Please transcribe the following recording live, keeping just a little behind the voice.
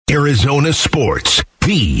Arizona Sports,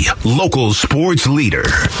 the local sports leader.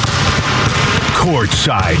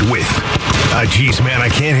 Courtside with... geez, man, I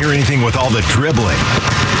can't hear anything with all the dribbling.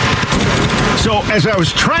 So, as I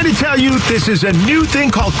was trying to tell you, this is a new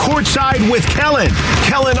thing called Courtside with Kellan.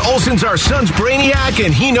 Kellan Olson's our Suns brainiac,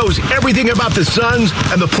 and he knows everything about the Suns,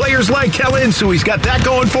 and the players like Kellan, so he's got that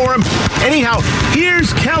going for him. Anyhow,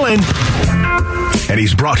 here's Kellan. And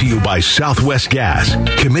he's brought to you by Southwest Gas,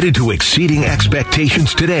 committed to exceeding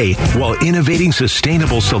expectations today while innovating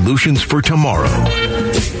sustainable solutions for tomorrow.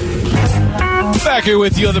 Back here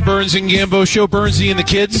with you on the Burns and Gambo Show. Burnsy and the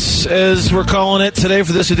kids, as we're calling it today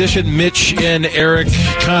for this edition. Mitch and Eric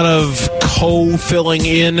kind of co-filling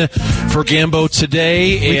in for Gambo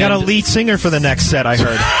today. We got a lead singer for the next set, I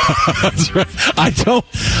heard. That's right.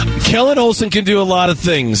 Kellan Olson can do a lot of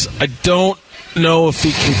things. I don't know if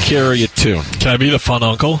he can carry a tune. Can I be the fun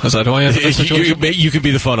uncle? Is that who I am? You can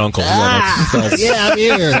be the fun uncle. Yeah, I'm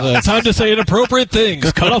here. Time to say inappropriate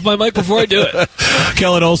things. Cut off my mic before I do it.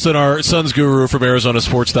 Kellan Olson, our Suns guru from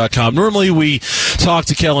ArizonaSports.com. Normally we talk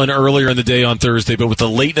to Kellan earlier in the day on Thursday, but with the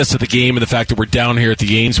lateness of the game and the fact that we're down here at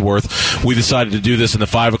the Ainsworth, we decided to do this in the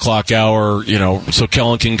 5 o'clock hour, so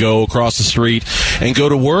Kellan can go across the street and go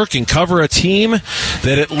to work and cover a team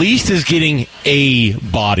that at least is getting a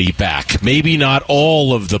body back. Maybe not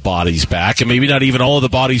all of the bodies back, and maybe not even all of the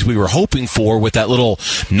bodies we were hoping for with that little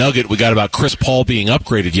nugget we got about Chris Paul being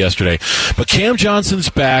upgraded yesterday. But Cam Johnson's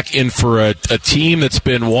back in for a team that's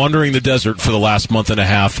been wandering the desert for the last month and a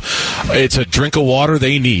half. It's a drink of water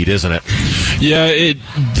they need, isn't it? Yeah,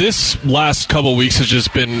 this last couple of weeks has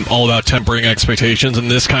just been all about tempering expectations,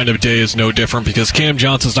 and this kind of day is no different because Cam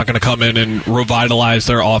Johnson's not going to come in and revitalize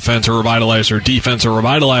their offense or revitalize their defense or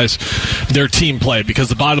revitalize their team play, because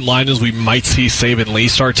the bottom line is we might see Saban Lee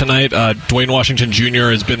start tonight. Dwayne Washington Jr.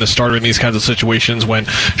 has been the starter in these kinds of situations when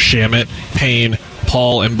Shamet, Payne,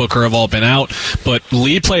 Paul, and Booker have all been out, but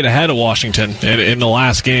Lee played ahead of Washington in the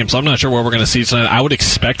last game, so I'm not sure what we're going to see tonight. I would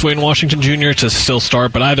expect Dwayne Washington Jr. to still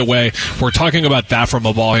start, but either way, we're talking about that from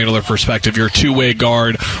a ball handler perspective. Your two-way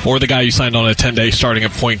guard or the guy you signed on a 10-day starting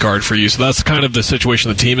at point guard for you, so that's kind of the situation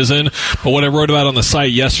the team is in. But what I wrote about on the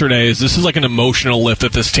site yesterday is this is like an emotional lift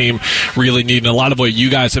that this team really needs, and a lot of what you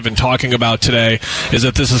guys have been talking about today is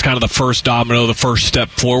that this is kind of the first domino, the first step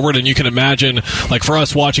forward, and you can imagine, like for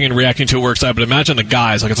us watching and reacting to it, we're excited, but imagine the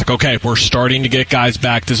guys, it's like, okay, we're starting to get guys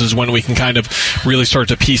back. This is when we can kind of really start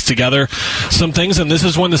to piece together some things, and this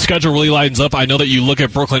is when the schedule really lightens up. I know that you look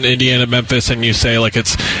at Brooklyn, Indiana, Memphis, and you say,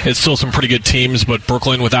 it's still some pretty good teams, but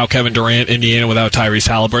Brooklyn without Kevin Durant, Indiana without Tyrese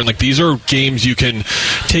Halliburton, these are games you can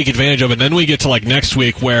take advantage of. And then we get to next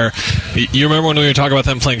week where, you remember when we were talking about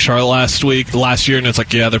them playing Charlotte last year, and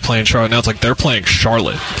it's yeah, they're playing Charlotte. Now it's they're playing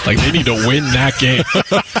Charlotte. They need to win that game.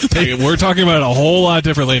 We're talking about it a whole lot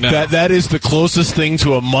differently now. That is the closest thing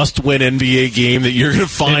to a must-win NBA game that you're going to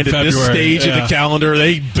find at this stage of the calendar.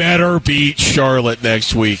 They better beat Charlotte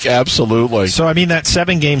next week. Absolutely. So, that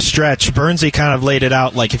 7-game stretch, Burnsy kind of laid it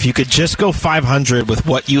out if you could just go 500 with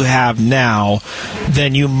what you have now,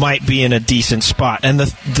 then you might be in a decent spot. And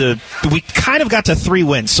we kind of got to 3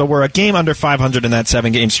 wins, so we're a game under 500 in that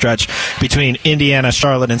 7-game stretch between Indiana,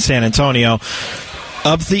 Charlotte, and San Antonio.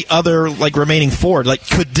 Of the other remaining 4,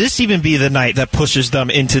 could this even be the night that pushes them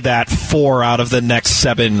into that 4 out of the next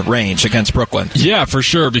 7 range against Brooklyn? Yeah, for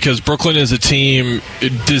sure, because Brooklyn is a team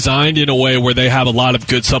designed in a way where they have a lot of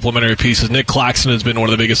good supplementary pieces. Nick Claxton has been one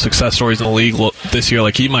of the biggest success stories in the league this year.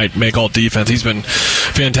 He might make all defense. He's been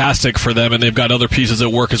fantastic for them, and they've got other pieces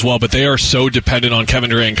at work as well, but they are so dependent on Kevin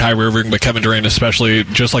Durant and Kyrie Irving, but Kevin Durant especially,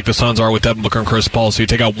 just like the Suns are with Devin Booker and Chris Paul. So you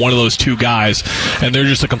take out one of those 2 guys, and they're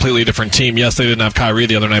just a completely different team. Yes, they didn't have Kyrie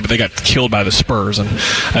the other night, but they got killed by the Spurs, and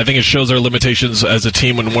I think it shows their limitations as a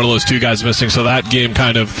team when one of those 2 guys is missing. So that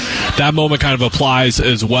moment kind of applies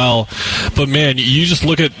as well. But man, you just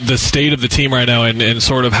look at the state of the team right now and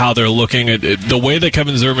sort of how they're looking at it. The way that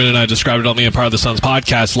Kevin Zimmerman and I described it on the Empire of the Suns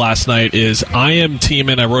podcast last night is I am team,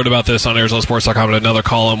 and I wrote about this on ArizonaSports.com in another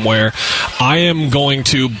column, where I am going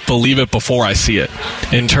to believe it before I see it,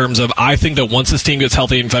 in terms of I think that once this team gets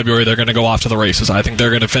healthy in February, they're going to go off to the races. I think they're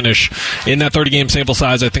going to finish in that 30-game sample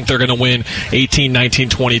size. I think they're going to win 18, 19,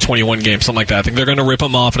 20, 21 games, something like that. I think they're going to rip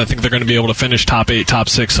them off, and I think they're going to be able to finish top 8, top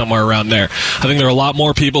 6, somewhere around there. I think there are a lot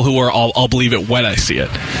more people who are, I'll believe it when I see it.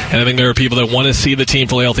 And I think there are people that want to see the team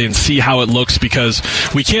fully healthy and see how it looks, because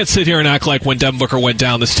we can't sit here and act like when Devin Booker went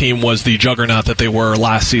down, this team was the juggernaut that they were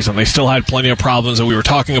last season. They still had plenty of problems that we were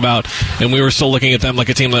talking about, and we were still looking at them like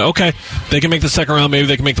a team that, okay, they can make the second round, maybe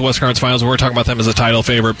they can make the West Conference Finals, and we're talking about them as a title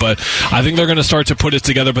favorite, but I think they're going to start to put it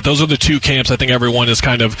together. But those are the 2 camps I think everyone everyone is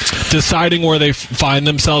kind of deciding where they find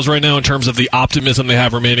themselves right now in terms of the optimism they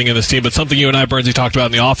have remaining in this team. But something you and I, Bernsey, talked about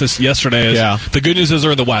in the office yesterday is the good news is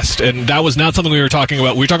they're in the West. And that was not something we were talking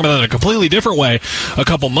about. We were talking about that in a completely different way a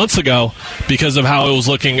couple months ago because of how it was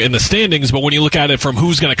looking in the standings. But when you look at it from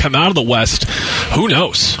who's going to come out of the West, who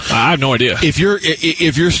knows? I have no idea. If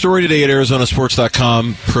your story today at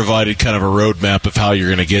ArizonaSports.com provided kind of a roadmap of how you're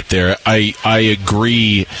going to get there, I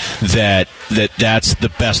agree that's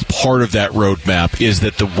the best part of that roadmap is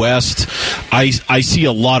that the West, I see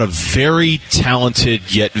a lot of very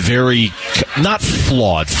talented yet very not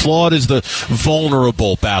flawed. Flawed is the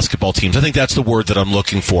vulnerable basketball teams. I think that's the word that I'm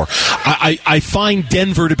looking for. I find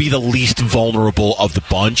Denver to be the least vulnerable of the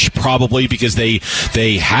bunch, probably because they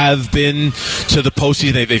have been to the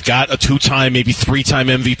postseason. They've got a 2-time, maybe 3-time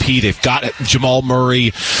MVP. They've got Jamal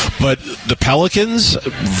Murray. But the Pelicans,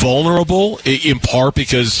 vulnerable in part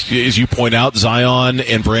because, as you point out, Zion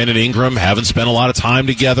and Brandon Ingram haven't spent a lot of time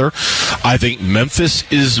together. I think Memphis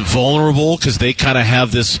is vulnerable because they kind of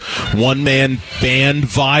have this one-man band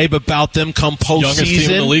vibe about them come postseason. Youngest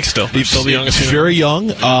team in the league still. Still the youngest team. Very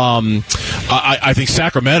young. I think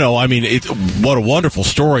Sacramento, what a wonderful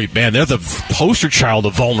story. Man, they're the poster child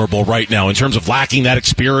of vulnerable right now in terms of lacking that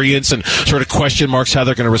experience and sort of question marks how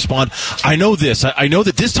they're going to respond. I know this. I know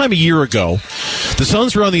that this time a year ago, the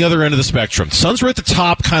Suns were on the other end of the spectrum. The Suns were at the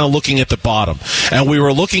top kind of looking at the bottom. And we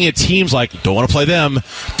were looking at teams like, don't want to play them,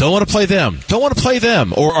 don't want to play them, don't want to play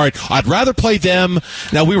them. Or, all right, I'd rather play them.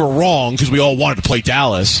 Now, we were wrong because we all wanted to play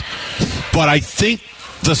Dallas. But I think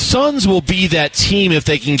the Suns will be that team if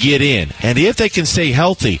they can get in. And if they can stay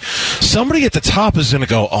healthy, somebody at the top is going to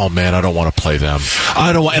go, oh, man, I don't want to play them.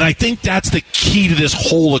 And I think that's the key to this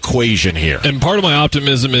whole equation here. And part of my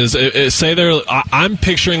optimism is say I'm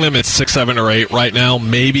picturing them at 6, 7, or 8 right now.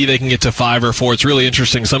 Maybe they can get to 5 or 4. It's really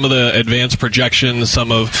interesting. Some of the advanced projections,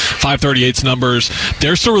 some of 538's numbers,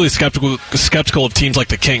 they're still really skeptical of teams like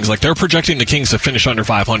the Kings. Like, they're projecting the Kings to finish under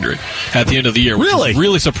 500 at the end of the year. Which is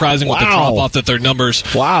really surprising with the drop-off that their numbers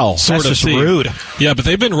that's just rude. Yeah, but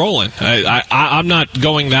they've been rolling. I'm not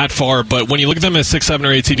going that far, but when you look at them as 6, 7,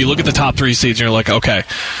 or 8 seed, you look at the top 3 seeds, and you're like, okay,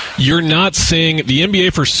 you're not seeing the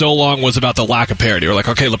NBA for so long was about the lack of parity. We're like,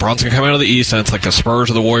 okay, LeBron's going to come out of the East, and it's like the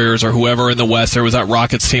Spurs or the Warriors or whoever in the West. There was that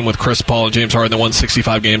Rockets team with Chris Paul and James Harden that won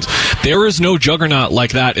 65 games. There is no juggernaut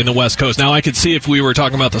like that in the West Coast. Now, I could see if we were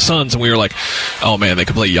talking about the Suns and we were like, oh, man, they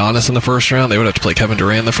could play Giannis in the first round. They would have to play Kevin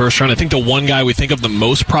Durant in the first round. I think the one guy we think of the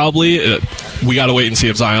most probably, we got to wait and see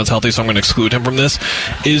if Zion's healthy, so I'm going to exclude him from this,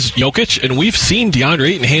 is Jokic. And we've seen DeAndre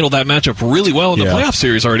Ayton handle that matchup really well in the playoff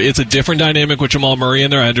series already. It's a different dynamic with Jamal Murray in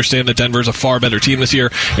there. I understand that Denver's a far better team this year.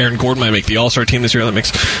 Aaron Gordon might make the All-Star team this year. That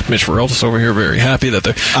makes Mitch Vareldzis over here very happy that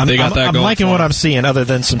they got that going. I'm liking what I'm seeing, other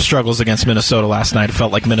than some struggles against Minnesota last night. It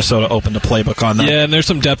felt like Minnesota opened the playbook on them. Yeah, and there's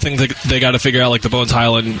some depth things that they got to figure out, like the Bones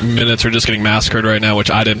Highland minutes are just getting massacred right now, which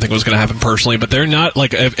I didn't think was going to happen personally. But they're not,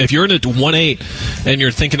 like, if you're in a 1-8 and you're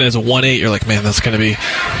thinking as a 1-8, you're like, man, that's going to be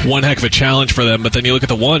one heck of a challenge for them. But then you look at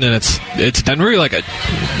the 1 and it's Denver, like,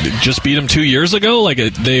 just beat them 2 years ago. Like,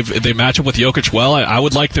 they match up with Jokic well. I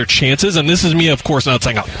would like their chances, and this is me, of course, not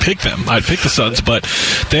saying I'll pick them. I'd pick the Suns, but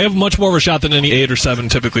they have much more of a shot than any 8 or 7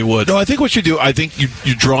 typically would. No, I think what you do, I think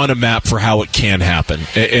you draw on a map for how it can happen.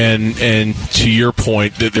 And to your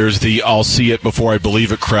point, that there's the I'll see it before I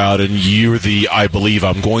believe it crowd, and you're the I believe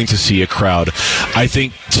I'm going to see a crowd. I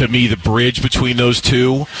think, to me, the bridge between those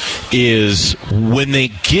two is when they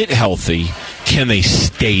get healthy, can they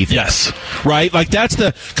stay there? Yes. Right? Like, that's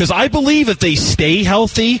because I believe if they stay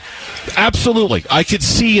healthy, absolutely. I could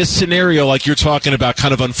see a scenario like you're talking about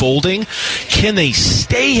kind of unfolding. Can they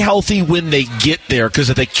stay healthy when they get there? Because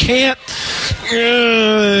if they can't,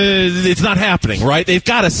 it's not happening, right? They've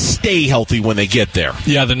got to stay healthy when they get there.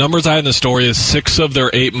 Yeah, the numbers I had in the story is 6 of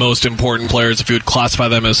their 8 most important players, if you would classify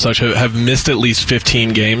them as such, have missed at least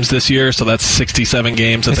 15 games this year, so that's 67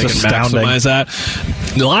 games that they can maximize that.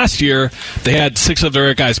 Last year, they had 6 of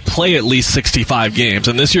their guys play at least 65 games,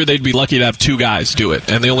 and this year they'd be lucky to have 2 guys do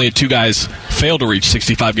it, and they only had 2 guys fail to reach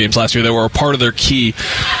 65 games last year. They were a part of their key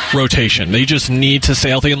rotation. They just need to stay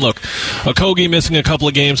healthy. And look, Okogie missing a couple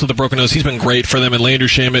of games with a broken nose, he's been great for them, and Landry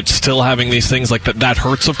Shamet still having these things like that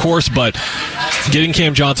hurts, of course, but getting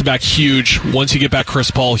Cam Johnson back, huge. Once you get back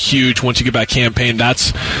Chris Paul, huge. Once you get back Cam Payne,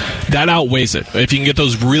 that outweighs it. If you can get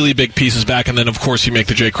those really big pieces back, and then, of course, you make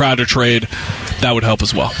the Jay Crowder trade, that would help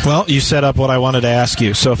as well. Well, you set up what I wanted to ask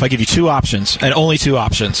you. So if I give you 2 options, and only 2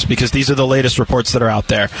 options, because these are the latest reports that are out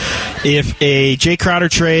there. If a Jay Crowder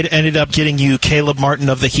trade ended up getting you Caleb Martin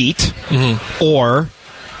of the Heat, or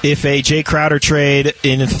if a Jay Crowder trade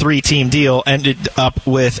in a 3-team deal ended up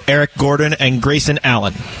with Eric Gordon and Grayson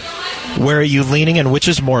Allen, where are you leaning, and which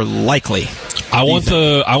is more likely? I want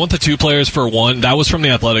the two players for one. That was from the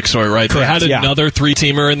Athletic story, right? Correct, they had another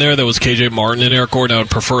three-teamer in there that was KJ Martin and Eric Gordon. I would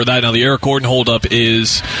prefer that. Now, the Eric Gordon holdup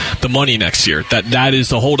is the money next year. That is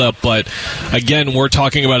the holdup. But, again, we're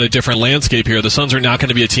talking about a different landscape here. The Suns are not going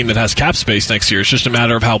to be a team that has cap space next year. It's just a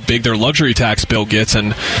matter of how big their luxury tax bill gets,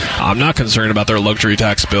 and I'm not concerned about their luxury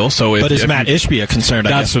tax bill. But is Matt Ishbia concerned,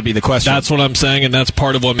 I guess, would be the question. That's what I'm saying, and that's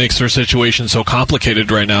part of what makes their situation so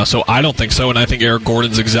complicated right now. So I don't think so, and I think Eric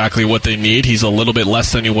Gordon's exactly what they need. He's a little bit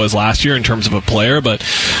less than he was last year in terms of a player, but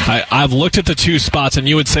I've looked at the two spots, and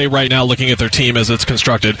you would say right now, looking at their team as it's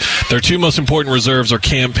constructed, their two most important reserves are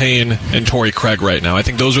Cam Payne and Torrey Craig right now. I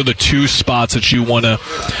think those are the two spots that you want to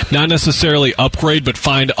not necessarily upgrade, but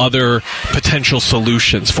find other potential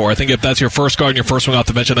solutions for. I think if that's your first guard and your first one off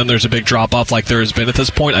the bench, and then there's a big drop-off like there has been at this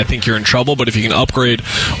point, I think you're in trouble, but if you can upgrade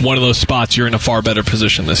one of those spots, you're in a far better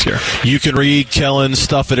position this year. You can read Kellan's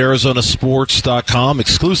stuff at ArizonaSports.com,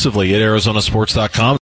 exclusively at ArizonaSports.com.